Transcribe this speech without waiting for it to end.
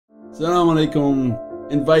Assalamu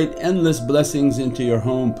alaikum. Invite endless blessings into your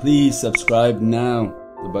home. Please subscribe now,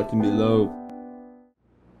 the button below.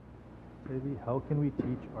 Baby, how can we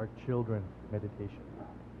teach our children meditation?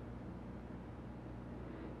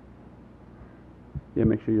 Yeah,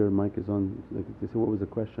 make sure your mic is on. Like they said, what was the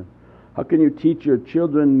question? How can you teach your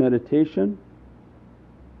children meditation?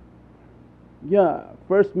 Yeah,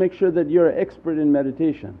 first make sure that you're an expert in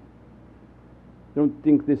meditation. Don't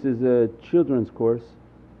think this is a children's course.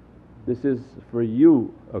 This is for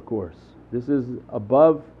you a course. This is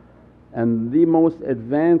above and the most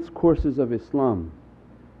advanced courses of Islam.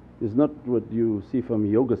 It's not what you see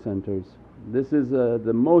from yoga centers. This is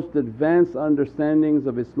the most advanced understandings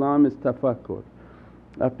of Islam is tafakkur.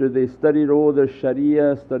 After they studied all their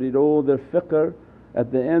sharia, studied all their fiqh,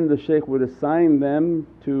 at the end the shaykh would assign them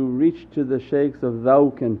to reach to the shaykhs of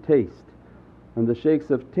dhawq and taste. And the shaykhs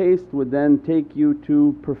of taste would then take you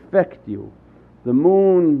to perfect you. The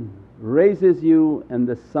moon raises you and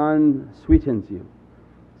the sun sweetens you.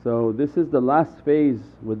 So this is the last phase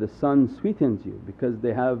where the sun sweetens you, because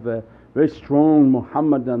they have a very strong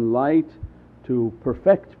Muhammadan light to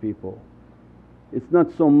perfect people. It's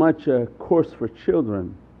not so much a course for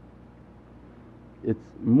children, it's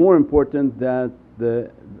more important that the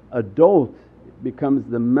adult becomes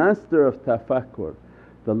the master of tafakkur.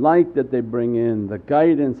 The light that they bring in, the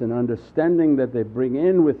guidance and understanding that they bring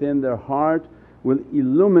in within their heart will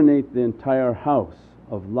illuminate the entire house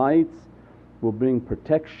of lights, will bring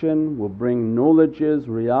protection, will bring knowledges,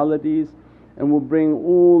 realities, and will bring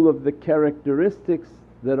all of the characteristics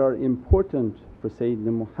that are important for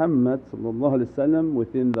Sayyidina Muhammad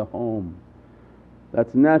within the home.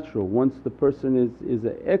 That's natural. Once the person is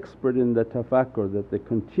an expert in the tafakkur, that they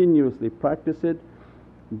continuously practice it,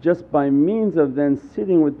 just by means of then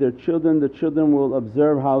sitting with their children, the children will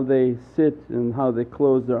observe how they sit and how they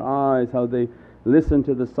close their eyes, how they listen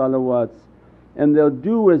to the salawats, and they'll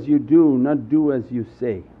do as you do, not do as you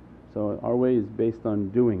say. So our way is based on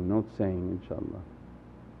doing, not saying, inshaAllah.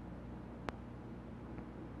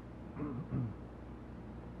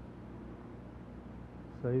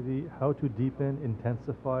 Sayyidi, how to deepen,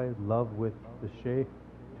 intensify love with the Shaykh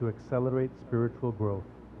to accelerate spiritual growth?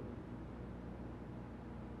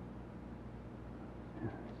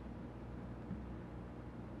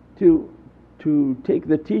 To take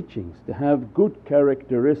the teachings, to have good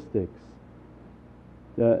characteristics,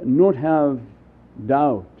 to not have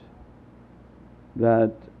doubt,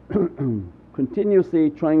 that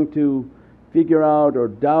continuously trying to figure out or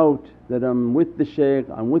doubt that I'm with the shaykh,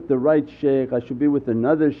 I'm with the right shaykh, I should be with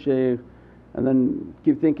another shaykh, and then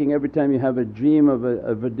keep thinking every time you have a dream of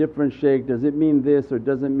a different shaykh, does it mean this or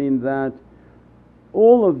does it mean that?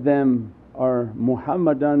 All of them are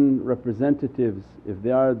Muhammadan representatives if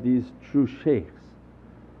they are these true shaykhs.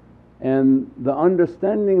 And the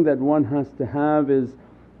understanding that one has to have is,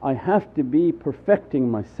 I have to be perfecting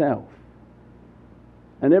myself.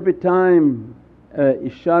 And every time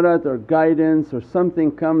isharat or guidance or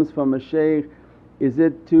something comes from a shaykh, is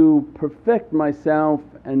it to perfect myself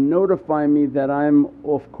and notify me that I'm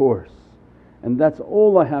off course, and that's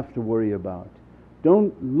all I have to worry about.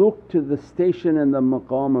 Don't look to the station and the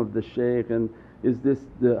maqam of the shaykh and is this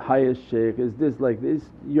the highest shaykh, is this like this?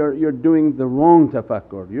 You're doing the wrong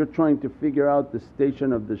tafakkur. You're trying to figure out the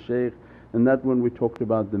station of the shaykh, and that when we talked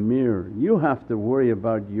about the mirror. You have to worry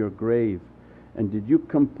about your grave, and did you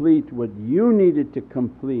complete what you needed to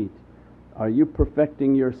complete? Are you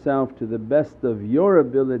perfecting yourself to the best of your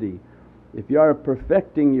ability? If you are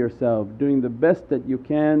perfecting yourself, doing the best that you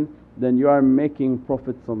can, then you are making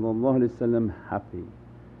Prophet happy,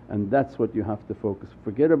 and that's what you have to focus.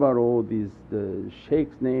 Forget about all these the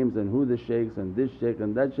shaykhs' names and who the shaykhs and this shaykh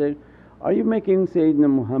and that shaykh. Are you making Sayyidina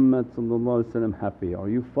Muhammad happy? Are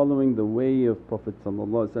you following the way of Prophet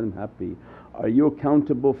happy? Are you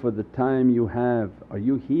accountable for the time you have? Are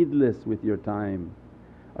you heedless with your time?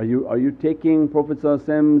 Are you taking Prophet's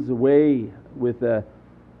way with a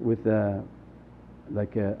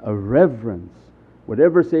reverence?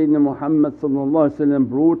 Whatever Sayyidina Muhammad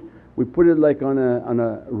brought, we put it like on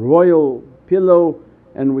a royal pillow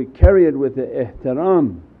and we carry it with the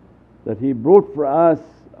ihtiram, that he brought for us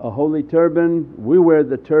a holy turban. We wear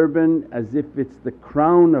the turban as if it's the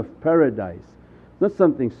crown of paradise. It's not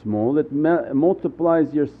something small, it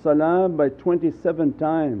multiplies your salah by 27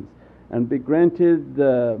 times and be granted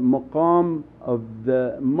the maqam of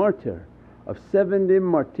the martyr, of 70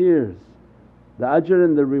 martyrs. The ajr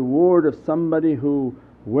and the reward of somebody who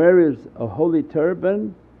wears a holy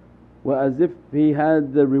turban, well, as if he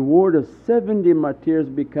had the reward of 70 martyrs,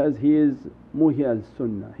 because he is muhyi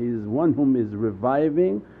al-sunnah, he is one whom is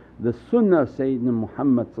reviving the sunnah of Sayyidina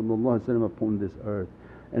Muhammad upon this earth.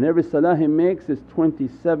 and every salah he makes is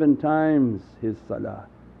 27 times his salah.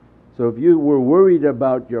 So if you were worried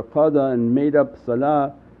about your qada and made up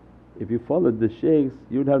salah, if you followed the shaykhs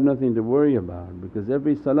you'd have nothing to worry about, because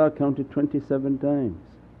every salah counted 27 times.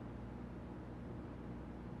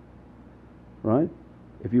 Right?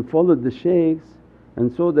 If you followed the shaykhs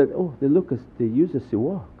and saw that, oh, they use a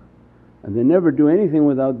siwak and they never do anything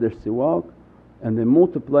without their siwak, and they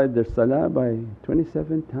multiplied their salah by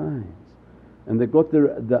 27 times, and they got the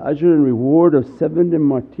ajr and reward of 70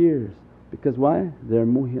 martyrs. Because why? They're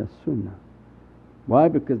muhya sunnah. Why?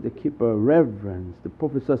 Because they keep a reverence. The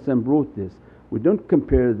Prophet wrote this. We don't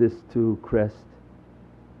compare this to crest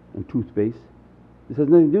and toothpaste. This has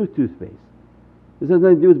nothing to do with toothpaste. This has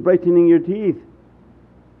nothing to do with brightening your teeth,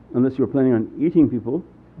 unless you're planning on eating people.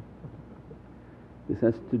 This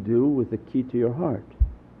has to do with the key to your heart.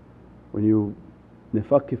 When you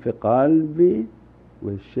nifaqi fi qalbi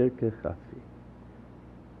wa shirk khafi,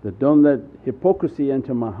 that don't let hypocrisy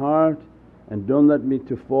enter my heart, and don't let me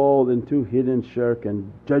to fall into hidden shirk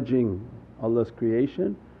and judging Allah's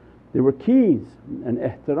creation. They were keys, and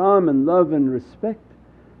ihtiram and love and respect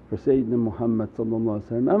for Sayyidina Muhammad.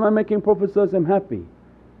 Am I making Prophet happy?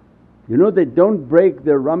 You know they don't break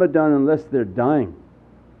their Ramadan unless they're dying,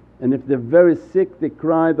 and if they're very sick they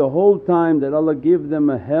cry the whole time that Allah give them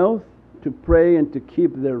a health to pray and to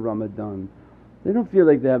keep their Ramadan. They don't feel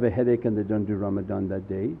like they have a headache and they don't do Ramadan that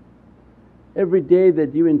day. Every day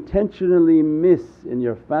that you intentionally miss in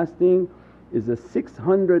your fasting is a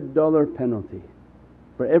 $600 penalty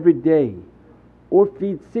for every day. Or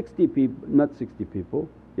feed 60 people, not 60 people,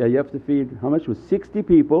 yeah, you have to feed how much was 60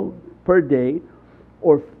 people per day,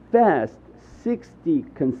 or fast 60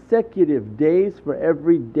 consecutive days for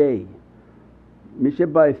every day.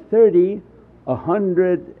 Mishe by 30,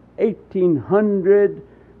 100, 1800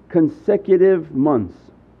 consecutive months,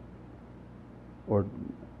 or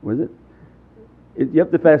was it? You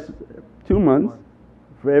have to fast 2 months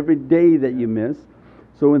for every day that you miss.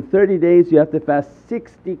 So in 30 days you have to fast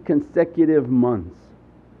 60 consecutive months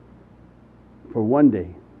for one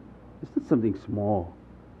day. It's not something small,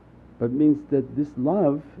 but it means that this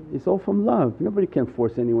love is all from love. Nobody can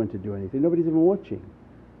force anyone to do anything, nobody's even watching.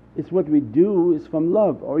 It's what we do is from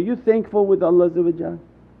love. Are you thankful with Allah?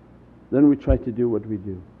 Then we try to do what we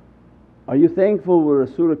do. Are you thankful with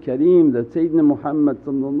Rasul Kareem that Sayyidina Muhammad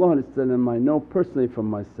I know personally from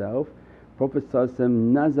myself, Prophet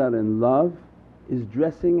nazar and love is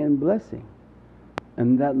dressing and blessing,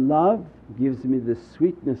 and that love gives me the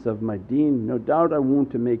sweetness of my deen. No doubt I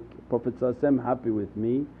want to make Prophet happy with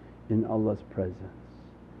me in Allah's presence.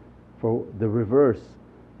 For the reverse,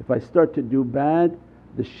 if I start to do bad,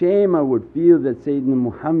 the shame I would feel that Sayyidina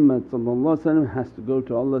Muhammad has to go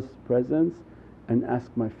to Allah's presence and ask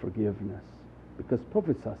my forgiveness, because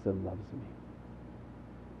Prophet loves me.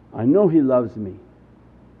 I know he loves me.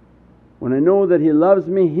 When I know that he loves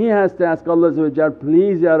me, he has to ask Allah,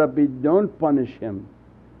 please Ya Rabbi, don't punish him,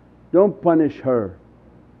 don't punish her.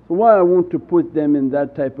 So why I want to put them in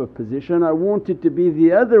that type of position? I want it to be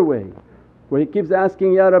the other way, where he keeps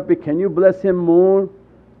asking, Ya Rabbi, can you bless him more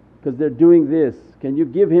because they're doing this? Can you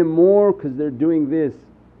give him more because they're doing this?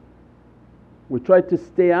 We try to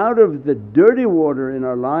stay out of the dirty water in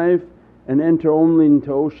our life and enter only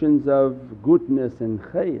into oceans of goodness and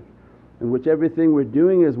khair, in which everything we're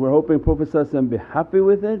doing is we're hoping Prophet be happy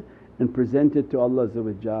with it and present it to Allah.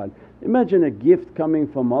 Imagine a gift coming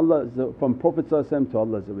from Allah, from Prophet to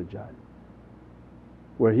Allah,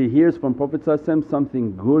 where he hears from Prophet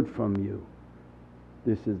something good from you.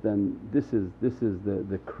 This is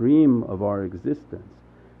the cream of our existence,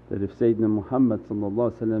 that if Sayyidina Muhammad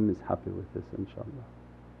is happy with this, inshaAllah.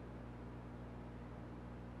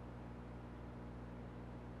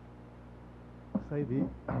 Sayyidi,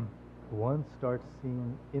 one starts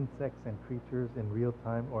seeing insects and creatures in real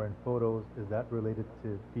time or in photos, is that related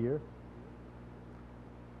to fear?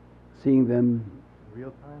 Seeing them in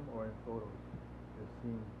real time or in photos?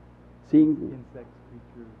 You're seeing insects,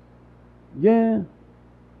 creatures? Yeah,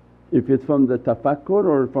 if it's from the tafakkur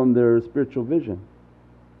or from their spiritual vision.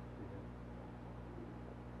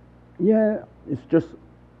 Yeah, it's just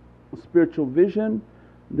spiritual vision.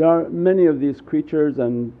 There are many of these creatures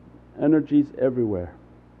and energies everywhere.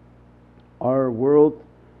 Our world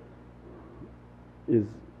is,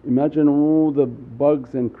 imagine all the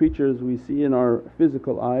bugs and creatures we see in our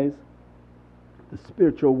physical eyes. The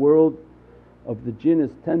spiritual world of the jinn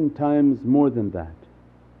is 10 times more than that.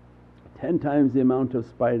 10 times the amount of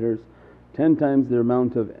spiders, 10 times the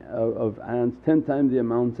amount of ants, 10 times the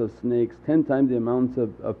amounts of snakes, 10 times the amounts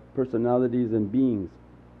of personalities and beings.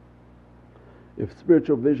 If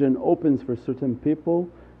spiritual vision opens for certain people,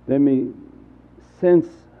 they may sense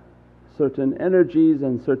certain energies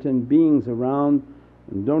and certain beings around,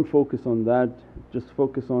 and don't focus on that, just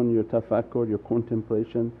focus on your tafakkur, your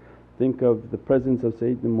contemplation. Think of the presence of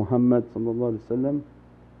Sayyidina Muhammad and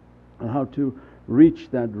how to reach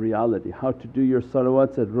that reality, how to do your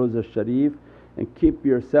salawats at Rawza Sharif and keep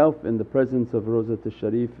yourself in the presence of Rawza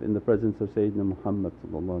Sharif, in the presence of Sayyidina Muhammad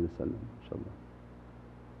inshaAllah.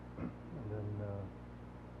 And then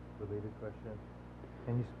related question,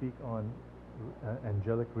 can you speak on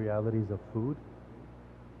angelic realities of food?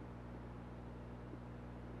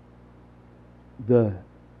 The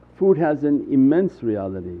food has an immense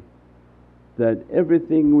reality, that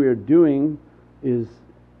everything we are doing is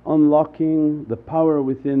unlocking the power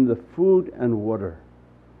within the food and water.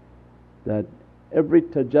 That every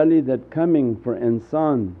tajalli that coming for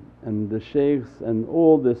insan and the shaykhs and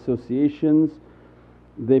all the associations,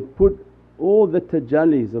 they put all the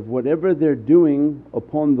tajallis of whatever they're doing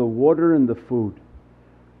upon the water and the food,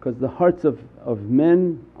 because the hearts of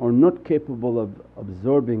men are not capable of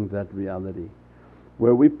absorbing that reality.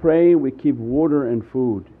 Where we pray we keep water and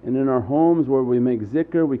food, and in our homes where we make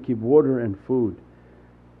zikr we keep water and food.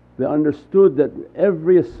 They understood that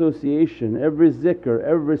every association, every zikr,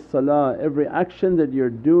 every salah, every action that you're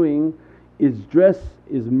doing is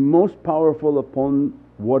most powerful upon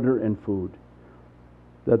water and food.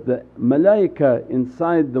 That the malaika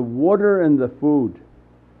inside the water and the food,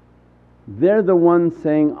 they're the ones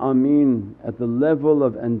saying Ameen at the level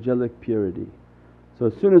of angelic purity. So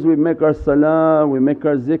as soon as we make our salah, we make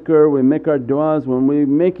our zikr, we make our du'as, when we're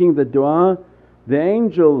making the du'a, the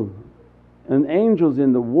angels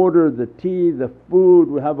in the water, the tea, the food,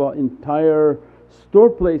 we have an entire store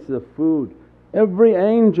place of food. Every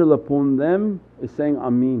angel upon them is saying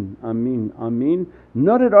Ameen, Ameen, Ameen,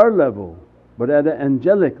 not at our level but at an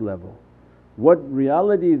angelic level. What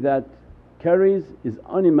reality that carries is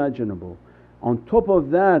unimaginable. On top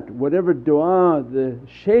of that, whatever du'a the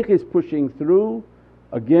shaykh is pushing through,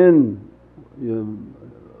 again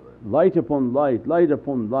light upon light, light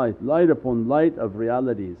upon light, light upon light of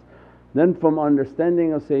realities. Then from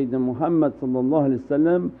understanding of Sayyidina Muhammad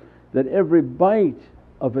that every bite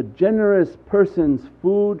of a generous person's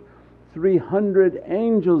food, 300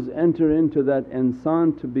 angels enter into that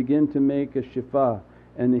insan to begin to make a shifa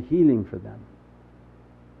and a healing for them.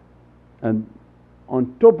 And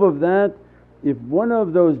on top of that, if one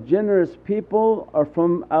of those generous people are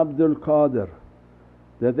from Abdul Qadir,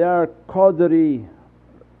 that they are Qadri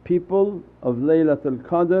people of Laylatul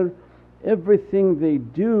Qadr, everything they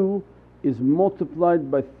do is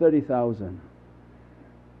multiplied by 30,000.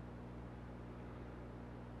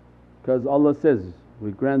 Because Allah says,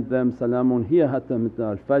 we grant them Salamun hiya hatta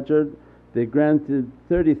mitla al-fajr, they granted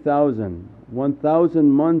 30,000,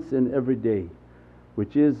 1,000 months in every day,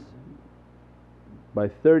 which is by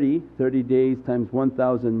 30 days times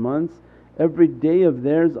 1,000 months. Every day of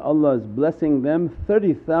theirs Allah is blessing them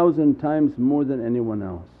 30,000 times more than anyone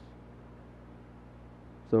else.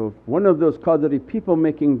 So if one of those Qadri people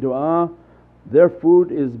making du'a, their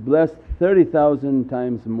food is blessed 30,000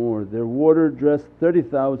 times more, their water dressed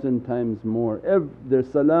 30,000 times more, their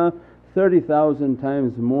salah 30,000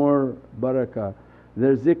 times more barakah,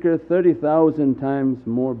 their zikr 30,000 times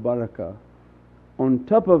more barakah. On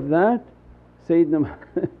top of that, Sayyidina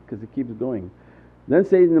because it keeps going, then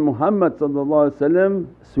Sayyidina Muhammad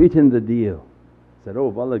sweetened the deal. Said, oh,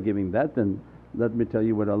 if Allah giving that, then let me tell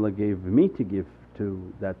you what Allah gave me to give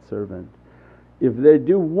to that servant. If they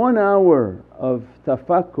do 1 hour of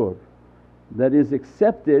tafakkur that is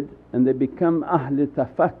accepted and they become ahli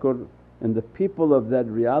tafakkur and the people of that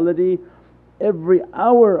reality, every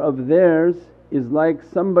hour of theirs is like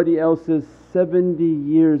somebody else's 70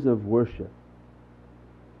 years of worship.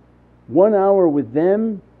 1 hour with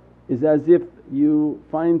them is as if you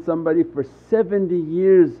find somebody for 70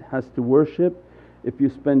 years has to worship if you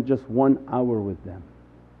spend just 1 hour with them.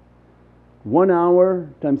 1 hour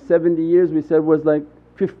times 70 years we said was like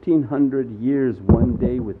 1500 years one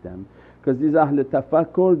day with them, because these Ahl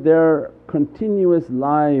Tafakkur, they're continuous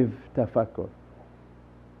live tafakkur.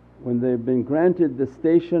 When they've been granted the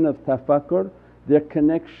station of tafakkur, their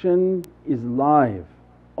connection is live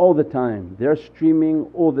all the time, they're streaming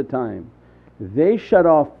all the time. They shut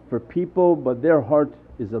off for people but their heart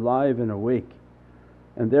is alive and awake,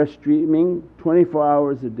 and they're streaming 24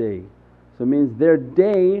 hours a day. So it means their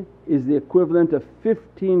day is the equivalent of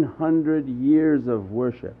 1500 years of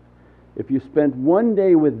worship. If you spent 1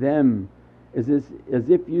 day with them, is as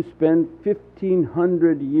if you spent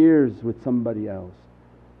 1500 years with somebody else.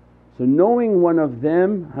 So knowing one of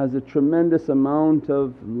them has a tremendous amount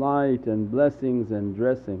of light and blessings and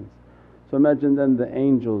dressings. So imagine then the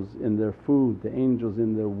angels in their food, the angels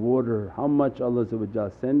in their water, how much Allah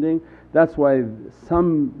is sending. That's why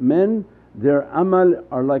some men, their amal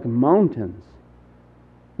are like mountains.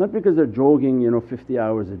 Not because they're jogging 50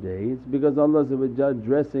 hours a day, it's because Allah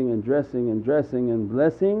dressing and dressing and dressing and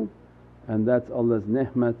blessing, and that's Allah's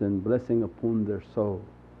ni'mat and blessing upon their soul.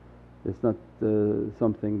 It's not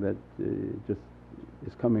something that just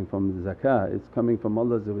is coming from zakah, it's coming from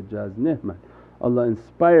Allah's ni'mat. Allah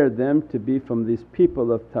inspired them to be from these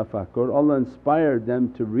people of tafakkur, Allah inspired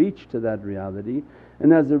them to reach to that reality,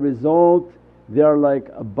 and as a result they are like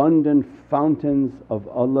abundant fountains of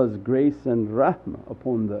Allah's grace and rahmah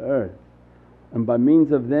upon the earth. And by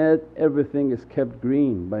means of that everything is kept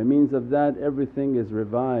green, by means of that everything is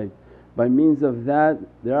revived, by means of that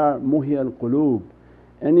there are muhi al-qulub.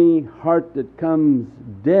 Any heart that comes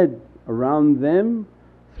dead around them,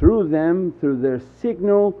 through their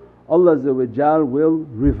signal, Allah will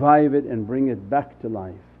revive it and bring it back to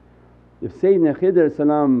life. If Sayyidina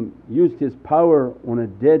Khidr used his power on a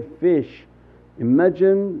dead fish,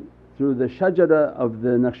 imagine through the shajara of the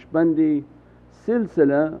Naqshbandi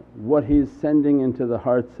silsila what he is sending into the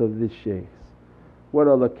hearts of these shaykhs. What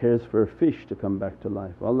Allah cares for a fish to come back to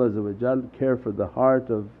life. Allah care for the heart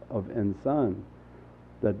of insan,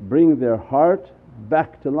 that bring their heart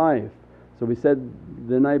back to life. So we said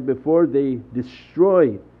the night before, they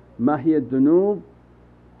destroy Mahiya Dunub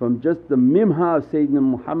from just the mimha of Sayyidina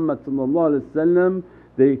Muhammad,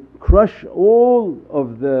 they crush all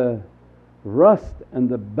of the rust and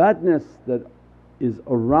the badness that is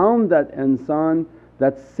around that insan.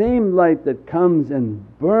 That same light that comes and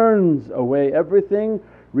burns away everything,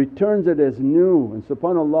 returns it as new. And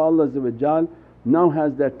subhanAllah, Allah now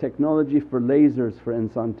has that technology for lasers for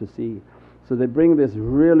insan to see. So they bring this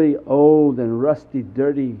really old and rusty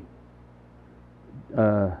dirty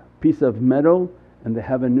piece of metal, and they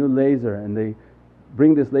have a new laser, and they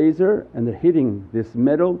bring this laser and they're hitting this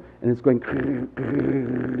metal and it's going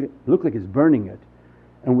look like it's burning it.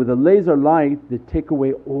 And with a laser light they take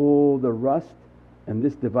away all the rust, and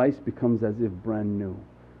this device becomes as if brand new.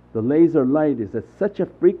 The laser light is at such a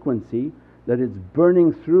frequency that it's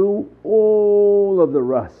burning through all of the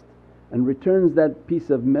rust and returns that piece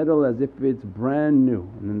of metal as if it's brand new,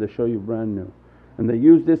 and then they show you brand new. And they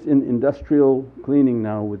use this in industrial cleaning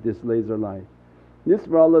now with this laser light. This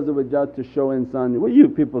for Allah to show insan, well, you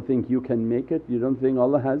people think you can make it, you don't think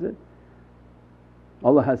Allah has it?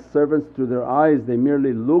 Allah has servants through their eyes, they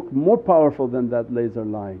merely look more powerful than that laser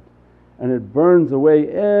light, and it burns away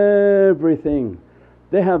everything.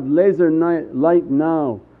 They have laser light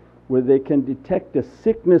now where they can detect a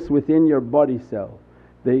sickness within your body cell.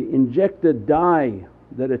 They inject a dye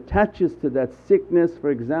that attaches to that sickness,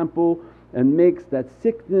 for example, and makes that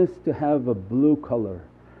sickness to have a blue color.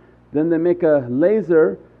 Then they make a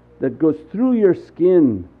laser that goes through your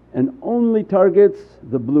skin and only targets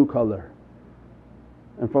the blue color.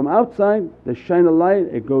 And from outside they shine a light,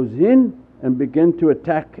 it goes in and begin to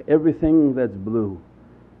attack everything that's blue.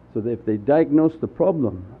 So that if they diagnose the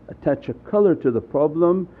problem, attach a color to the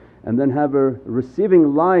problem, and then have a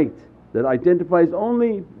receiving light that identifies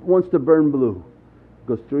only wants to burn blue.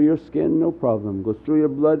 Goes through your skin, no problem, goes through your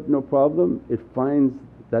blood, no problem. It finds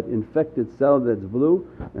that infected cell that's blue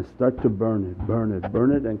and start to burn it, burn it,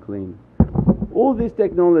 burn it and clean it. All these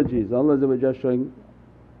technologies Allah showing,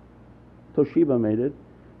 Toshiba made it.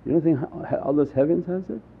 You don't think Allah's heavens has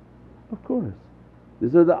it? Of course.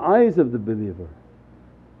 These are the eyes of the believer.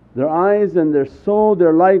 Their eyes and their soul,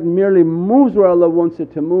 their light merely moves where Allah wants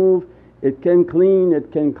it to move. It can clean,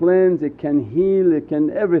 it can cleanse, it can heal, it can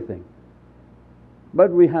everything.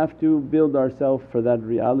 But we have to build ourselves for that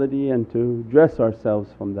reality and to dress ourselves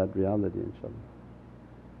from that reality, inshaAllah.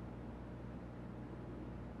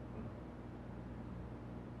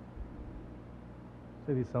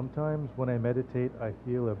 Maybe sometimes when I meditate I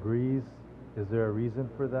feel a breeze. Is there a reason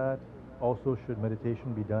for that? Also, should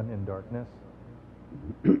meditation be done in darkness?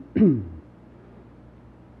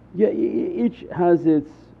 Yeah, each has its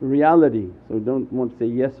reality, so don't want to say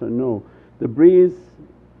yes or no. The breeze,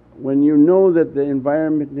 when you know that the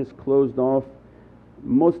environment is closed off,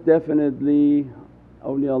 most definitely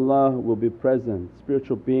awliyaullah will be present,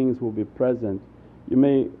 spiritual beings will be present. You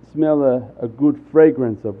may smell a good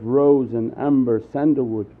fragrance of rose and amber,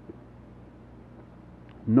 sandalwood,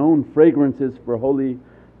 known fragrances for holy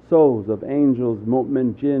souls of angels,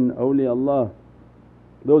 mu'min, jinn, awliyaullah.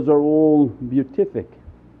 Those are all beatific,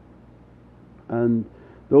 and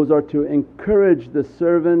those are to encourage the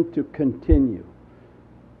servant to continue.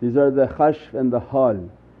 These are the khashf and the hal,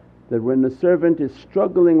 that when the servant is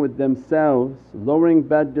struggling with themselves, lowering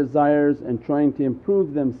bad desires and trying to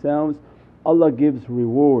improve themselves, Allah gives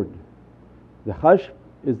reward. The kashf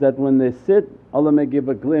is that when they sit, Allah may give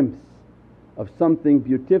a glimpse of something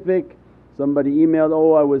beatific. Somebody emailed,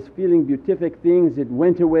 oh I was feeling beatific things, it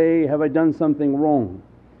went away, have I done something wrong?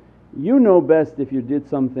 You know best if you did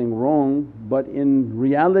something wrong, but in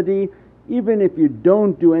reality even if you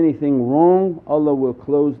don't do anything wrong, Allah will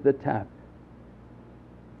close the tap.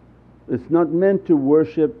 It's not meant to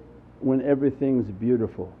worship when everything's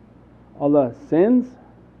beautiful. Allah sends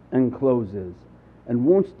and closes and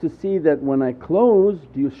wants to see that when I close,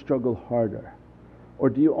 do you struggle harder? Or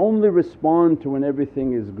do you only respond to when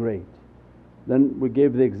everything is great? Then we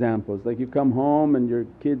gave the examples, like you come home and your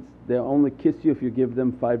kids, they only kiss you if you give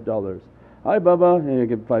them $5. Hi Baba, here you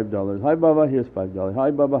give $5. Hi Baba, here's $5.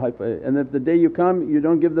 Hi Baba, hi five. And if the day you come you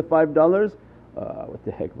don't give the $5, what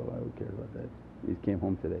the heck Baba, who cares about that? He came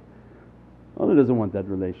home today. Allah doesn't want that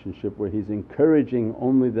relationship where He's encouraging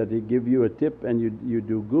only that He give you a tip and you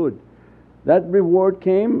do good. That reward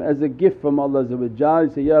came as a gift from Allah.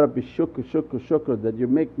 He say, Ya Rabbi shukr, shukr, shukr, that you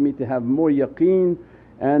make me to have more yaqeen,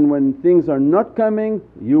 and when things are not coming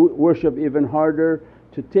you worship even harder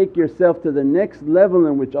to take yourself to the next level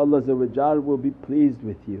in which Allah will be pleased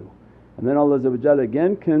with you. And then Allah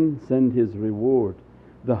again can send His reward.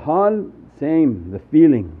 The hal, same, the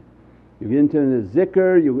feeling. You get into the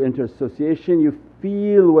zikr, you enter association, you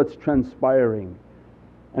feel what's transpiring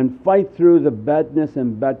and fight through the badness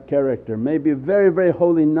and bad character. Maybe a very, very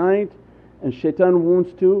holy night and shaitan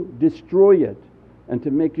wants to destroy it and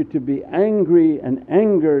to make you to be angry and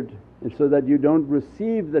angered, and so that you don't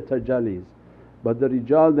receive the tajallis. But the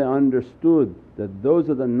rijal, they understood that those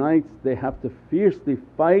are the nights they have to fiercely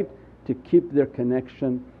fight to keep their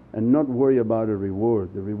connection and not worry about a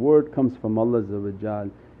reward. The reward comes from Allah.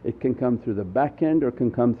 It can come through the back end or it can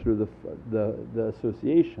come through the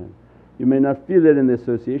association. You may not feel it in the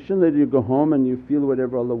association, later you go home and you feel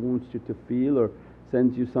whatever Allah wants you to feel or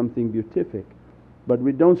sends you something beatific. But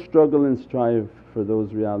we don't struggle and strive for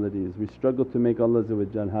those realities, we struggle to make Allah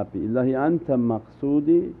happy. Ilahi anta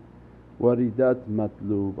maqsoodi wa ridat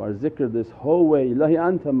matloob. Our zikr this whole way, Ilahi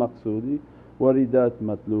anta maqsoodi wa ridat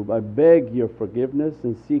matloob. I beg your forgiveness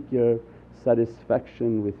and seek your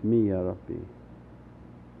satisfaction with me, Ya Rabbi.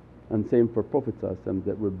 And same for Prophet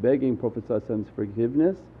that we're begging Prophet's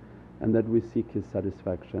forgiveness and that we seek his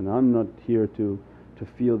satisfaction. I'm not here to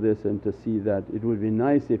feel this and to see that. It would be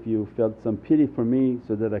nice if you felt some pity for me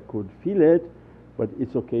so that I could feel it, but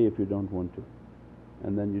it's okay if you don't want to,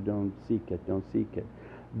 and then you don't seek it, don't seek it.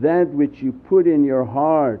 That which you put in your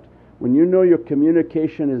heart, when you know your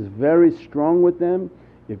communication is very strong with them,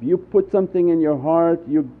 if you put something in your heart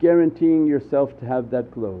you're guaranteeing yourself to have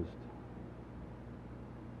that closed.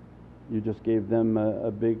 You just gave them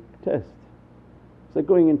a big test. It's like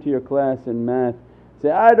going into your class in math,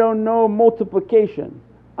 say, I don't know multiplication,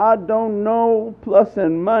 I don't know plus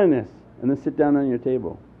and minus, and then sit down on your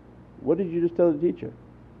table. What did you just tell the teacher?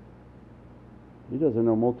 He doesn't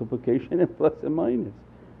know multiplication and plus and minus.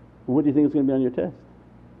 What do you think is going to be on your test?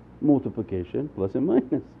 Multiplication plus and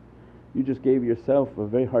minus. You just gave yourself a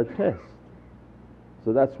very hard test.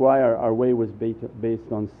 So that's why our way was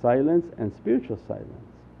based on silence and spiritual silence.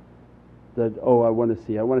 That, oh I want to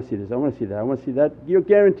see this, I want to see that, I want to see that. You're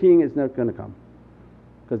guaranteeing it's not going to come.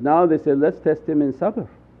 Because now they say, let's test him in sabr,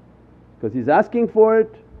 because he's asking for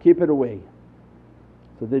it, keep it away.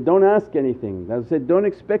 So they don't ask anything. As I said, don't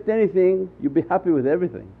expect anything, you'll be happy with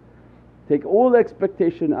everything. Take all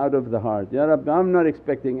expectation out of the heart. Ya Rabbi, I'm not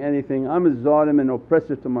expecting anything, I'm a zalim and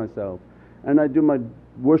oppressor to myself, and I do my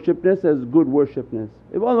worshipness as good worshipness.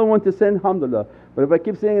 If Allah wants to send, alhamdulillah. But if I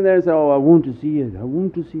keep saying there and say, oh I want to see it, I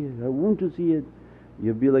want to see it, I want to see it,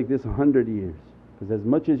 you'll be like this 100 years. Because as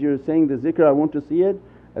much as you're saying the zikr, I want to see it,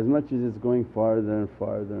 as much as it's going farther and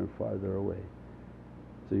farther and farther away.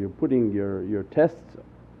 So you're putting your tests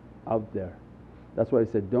out there. That's why I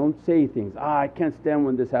said, don't say things, I can't stand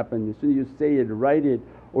when this happens. As soon as you say it, write it,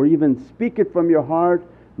 or even speak it from your heart,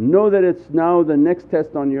 know that it's now the next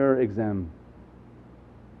test on your exam.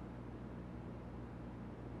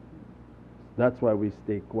 That's why we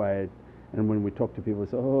stay quiet, and when we talk to people we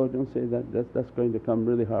say, oh don't say that, that's going to come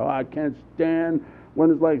really hard. Oh I can't stand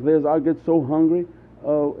when it's like this, I get so hungry.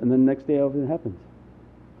 Oh, and then next day everything happens.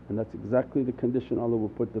 And that's exactly the condition Allah will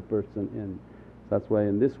put the person in. That's why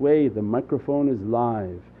in this way the microphone is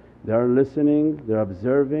live. They are listening, they're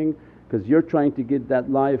observing, because you're trying to get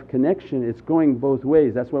that live connection. It's going both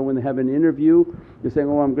ways. That's why when they have an interview you're saying,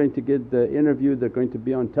 oh I'm going to get the interview, they're going to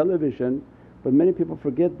be on television. But many people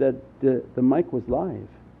forget that the mic was live,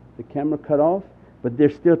 the camera cut off, but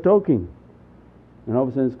they're still talking. And all of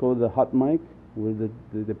a sudden it's called the hot mic, where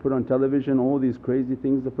they put on television all these crazy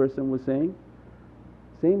things the person was saying.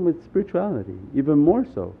 Same with spirituality, even more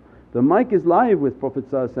so. The mic is live with Prophet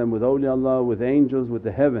ﷺ, with awliyaullah, with angels, with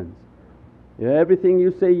the heavens. Everything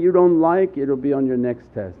you say you don't like, it'll be on your next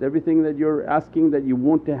test. Everything that you're asking that you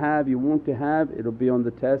want to have, it'll be on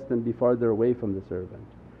the test and be farther away from the servant.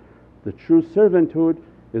 The true servanthood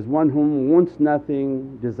is one whom wants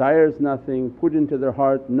nothing, desires nothing, put into their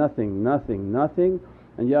heart nothing, nothing, nothing,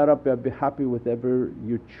 and Ya Rabbi, I'll be happy with whatever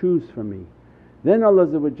you choose for me. Then Allah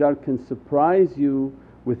can surprise you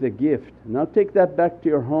with a gift. Now take that back to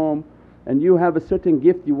your home, and you have a certain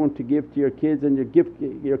gift you want to give to your kids, and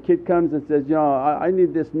your kid comes and says, I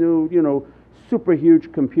need this new super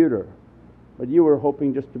huge computer. But you were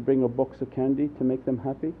hoping just to bring a box of candy to make them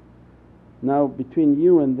happy. Now between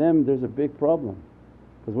you and them there's a big problem,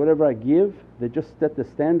 because whatever I give, they just set the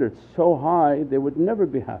standard so high they would never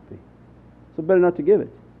be happy. So better not to give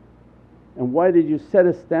it. And why did you set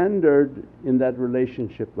a standard in that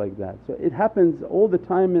relationship like that? So it happens all the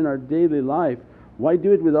time in our daily life. Why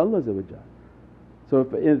do it with Allah? So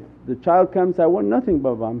if the child comes, I want nothing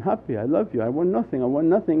Baba, I'm happy, I love you, I want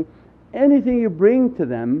nothing. Anything you bring to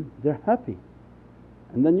them, they're happy.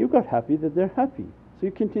 And then you got happy that they're happy, so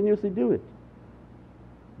you continuously do it.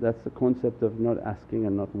 That's the concept of not asking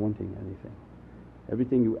and not wanting anything.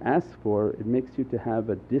 Everything you ask for, it makes you to have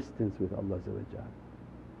a distance with Allah.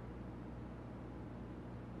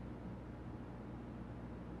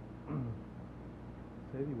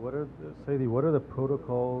 Sayyidi, what are the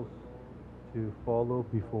protocols to follow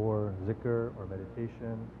before zikr or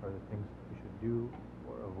meditation? Are there things we should do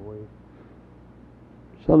or avoid?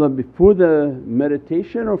 InshaAllah, before the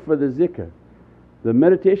meditation or for the zikr? The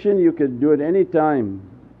meditation you can do it any time,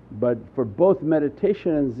 but for both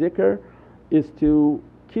meditation and zikr is to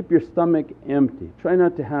keep your stomach empty. Try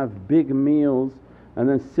not to have big meals and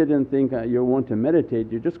then sit and think you want to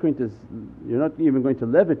meditate. You're not even going to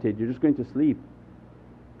levitate, you're just going to sleep.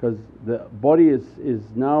 Because the body is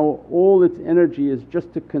now all its energy is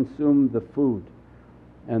just to consume the food,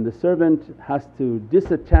 and the servant has to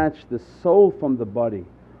disattach the soul from the body.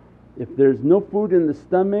 If there's no food in the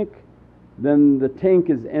stomach, then the tank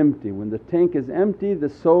is empty. When the tank is empty, the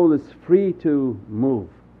soul is free to move,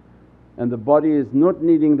 and the body is not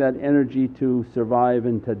needing that energy to survive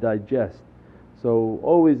and to digest. So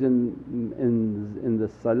always in the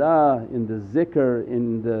salah, in the zikr,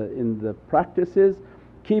 in the practices,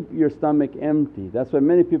 keep your stomach empty. That's why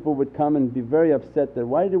many people would come and be very upset that,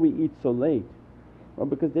 why do we eat so late? Well,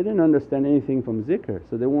 because they didn't understand anything from zikr,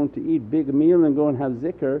 so they want to eat big meal and go and have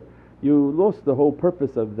zikr. You lost the whole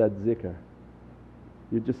purpose of that zikr.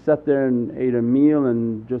 You just sat there and ate a meal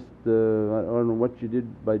and just I don't know what you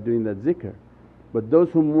did by doing that zikr. But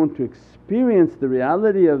those who want to experience the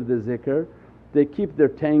reality of the zikr, they keep their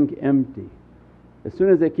tank empty. As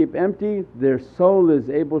soon as they keep empty, their soul is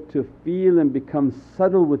able to feel and become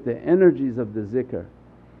subtle with the energies of the zikr.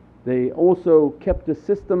 They also kept a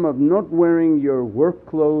system of not wearing your work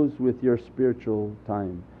clothes with your spiritual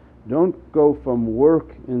time. Don't go from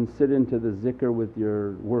work and sit into the zikr with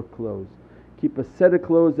your work clothes. Keep a set of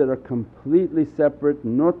clothes that are completely separate,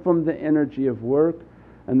 not from the energy of work,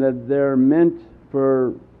 and that they're meant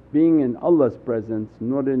for being in Allah's presence,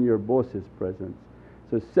 not in your boss's presence.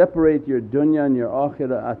 So separate your dunya and your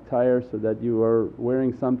akhirah attire so that you are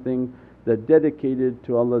wearing something that dedicated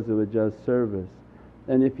to Allah's service.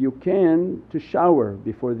 And if you can, to shower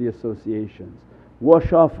before the associations.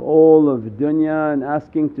 Wash off all of dunya and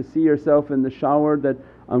asking to see yourself in the shower that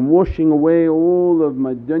I'm washing away all of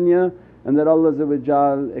my dunya, and that Allah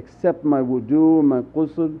accept my wudu, my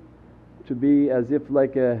ghusl, to be as if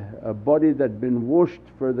like a body that been washed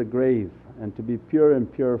for the grave, and to be pure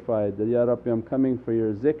and purified. That, Ya Rabbi, I'm coming for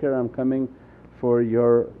your zikr, I'm coming for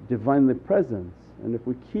your Divinely presence. And if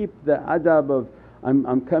we keep the adab of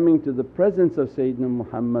I'm coming to the presence of Sayyidina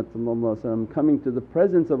Muhammad, I'm coming to the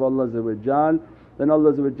presence of Allah, then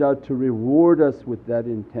Allah to reward us with that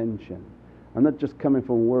intention. I'm not just coming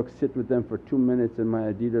from work, sit with them for 2 minutes in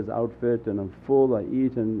my Adidas outfit and I'm full, I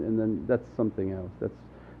eat, and then that's something else.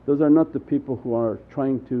 Those are not the people who are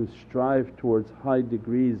trying to strive towards high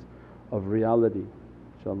degrees of reality,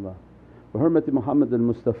 inshaAllah. Wa hurmati Muhammad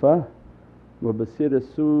al-Mustafa wa basir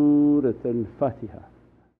Surat al-Fatiha.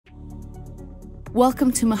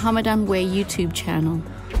 Welcome to Muhammadan Way YouTube channel,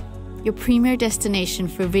 your premier destination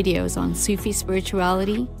for videos on Sufi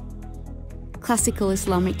spirituality, classical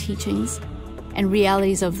Islamic teachings, and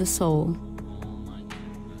realities of the soul.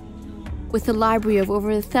 With a library of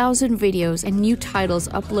over 1,000 videos and new titles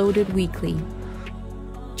uploaded weekly.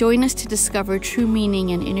 Join us to discover true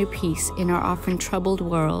meaning and inner peace in our often troubled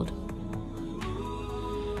world.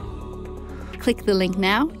 Click the link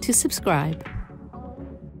now to subscribe.